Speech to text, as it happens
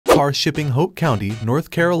Car Shipping, Hoke County,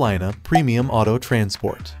 North Carolina, Premium Auto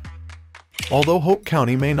Transport. Although Hoke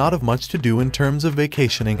County may not have much to do in terms of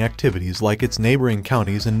vacationing activities like its neighboring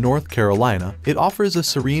counties in North Carolina, it offers a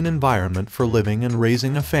serene environment for living and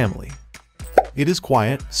raising a family. It is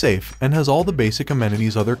quiet, safe, and has all the basic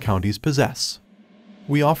amenities other counties possess.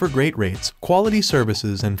 We offer great rates, quality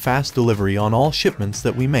services, and fast delivery on all shipments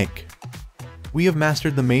that we make. We have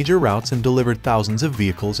mastered the major routes and delivered thousands of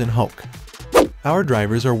vehicles in Hoke. Our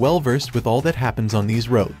drivers are well versed with all that happens on these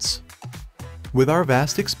roads. With our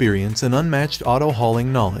vast experience and unmatched auto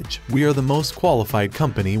hauling knowledge, we are the most qualified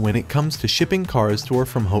company when it comes to shipping cars to or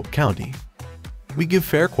from Hoke County. We give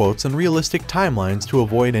fair quotes and realistic timelines to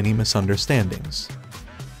avoid any misunderstandings.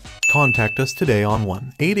 Contact us today on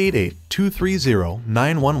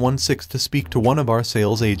 1-888-230-9116 to speak to one of our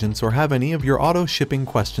sales agents or have any of your auto shipping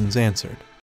questions answered.